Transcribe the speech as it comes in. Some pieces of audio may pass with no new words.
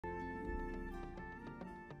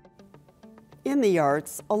In the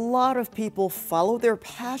arts, a lot of people follow their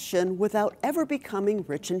passion without ever becoming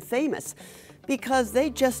rich and famous because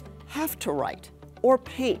they just have to write, or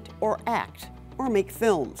paint, or act, or make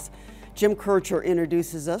films. Jim Kircher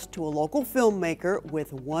introduces us to a local filmmaker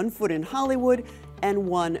with one foot in Hollywood and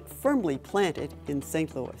one firmly planted in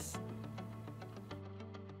St. Louis.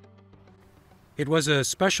 It was a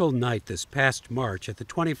special night this past March at the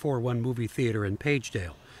 24-1 movie theater in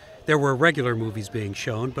Pagedale. There were regular movies being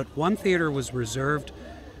shown, but one theater was reserved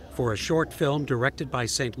for a short film directed by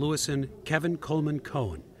St. Louisan Kevin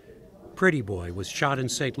Coleman-Cohen. Pretty Boy was shot in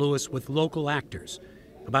St. Louis with local actors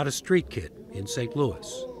about a street kid in St.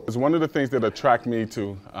 Louis. It's one of the things that attract me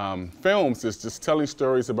to films is just telling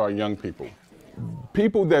stories about young people.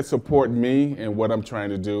 People that support me and what I'm trying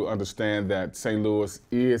to do understand that St. Louis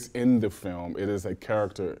is in the film. It is a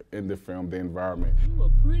character in the film, the environment. You a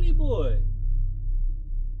pretty boy.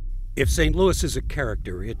 If St. Louis is a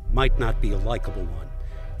character, it might not be a likable one.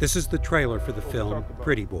 This is the trailer for the film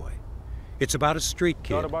Pretty Boy. It's about a street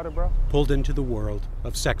kid pulled into the world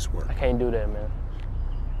of sex work. I can't do that, man.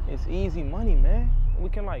 It's easy money, man. We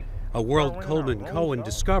can a world Coleman-Cohen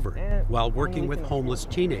discovered while working with homeless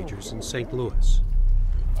teenagers in St. Louis.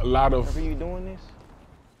 A lot of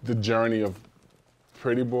the journey of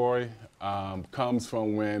Pretty Boy comes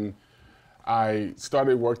from when I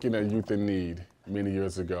started working at Youth in Need many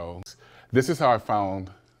years ago. This is how I found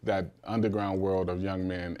that underground world of young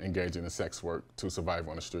men engaging in sex work to survive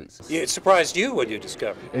on the streets. It surprised you when you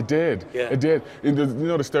discovered it. It did. Yeah. It did. You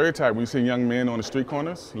know the stereotype when you see young men on the street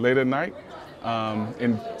corners late at night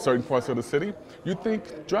in certain parts of the city, you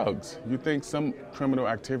think drugs, you think some criminal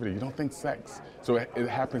activity, you don't think sex. So it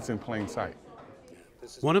happens in plain sight.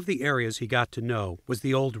 One of the areas he got to know was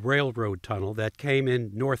the old railroad tunnel that came in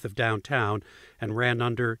north of downtown and ran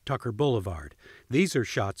under Tucker Boulevard. These are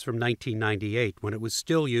shots from 1998 when it was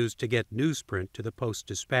still used to get newsprint to the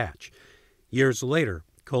Post-Dispatch. Years later,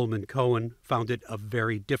 Coleman-Cohen found it a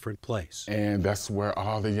very different place. And that's where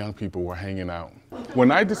all the young people were hanging out.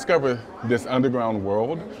 When I discovered this underground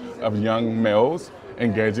world of young males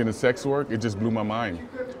engaging in sex work, it just blew my mind.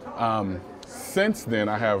 Since then,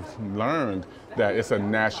 I have learned that it's a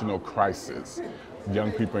national crisis.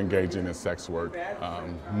 Young people engaging in sex work,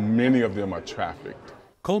 many of them are trafficked.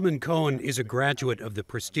 Coleman-Cohen is a graduate of the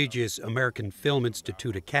prestigious American Film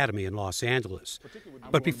Institute Academy in Los Angeles.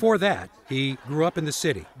 But before that, he grew up in the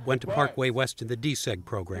city, went to Parkway West in the DSEG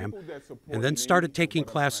program, and then started taking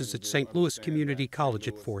classes at St. Louis Community College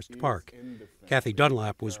at Forest Park. Kathy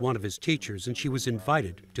Dunlap was one of his teachers, and she was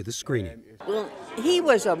invited to the screening. Well, he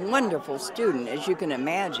was a wonderful student, as you can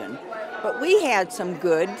imagine, but we had some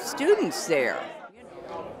good students there.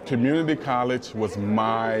 Community college was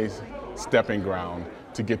my stepping ground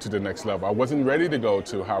to get to the next level. I wasn't ready to go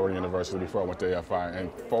to Howard University before I went to AFI,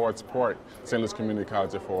 and Forest Park, St. Louis Community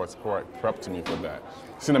College at Forest Park, prepped me for that.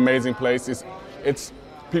 It's an amazing place. It's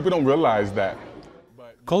people don't realize that.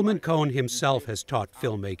 Coleman-Cohen himself has taught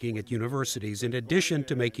filmmaking at universities in addition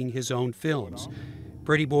to making his own films.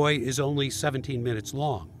 Pretty Boy is only 17 minutes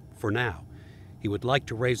long, for now. He would like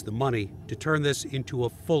to raise the money to turn this into a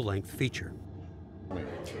full-length feature.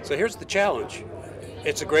 So here's the challenge.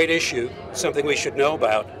 It's a great issue, something we should know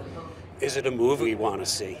about. Is it a movie we want to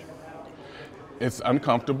see? It's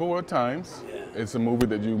uncomfortable at times. Yeah. It's a movie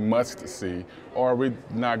that you must see, or we're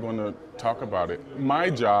not going to talk about it. My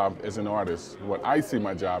job as an artist, what I see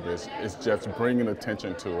my job is just bringing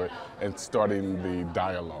attention to it and starting the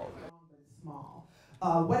dialogue.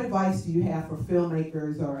 What advice do you have for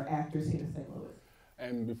filmmakers or actors here in St.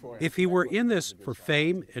 Louis? If he were in this for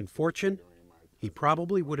fame and fortune, he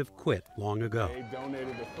probably would have quit long ago.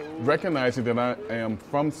 Recognizing that I am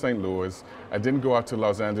from St. Louis, I didn't go out to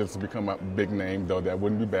Los Angeles to become a big name, though that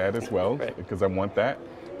wouldn't be bad as well, because I want that.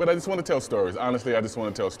 But I just want to tell stories. Honestly, I just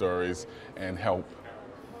want to tell stories and help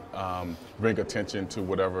bring attention to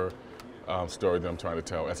whatever story that I'm trying to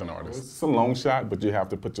tell as an artist. It's a long shot, but you have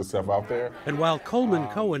to put yourself out there. And while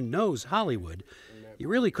Coleman-Cohen knows Hollywood, you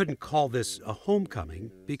really couldn't call this a homecoming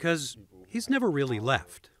because he's never really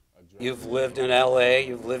left. You've lived in LA,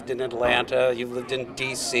 you've lived in Atlanta, you've lived in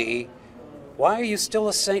DC. Why are you still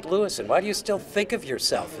a St. Louisan? Why do you still think of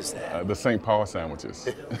yourself as that? The St. Paul sandwiches.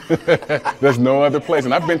 There's no other place.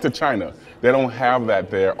 And I've been to China. They don't have that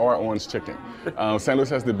there, or orange chicken. St. Louis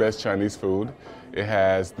has the best Chinese food. It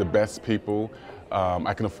has the best people.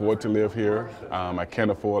 I can afford to live here. I can't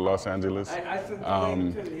afford Los Angeles.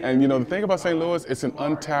 And you know, the thing about St. Louis, it's an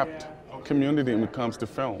untapped community when it comes to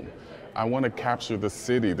film. I want to capture the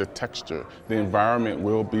city, the texture. The environment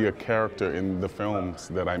will be a character in the films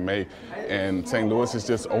that I make. And St. Louis is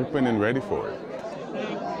just open and ready for it.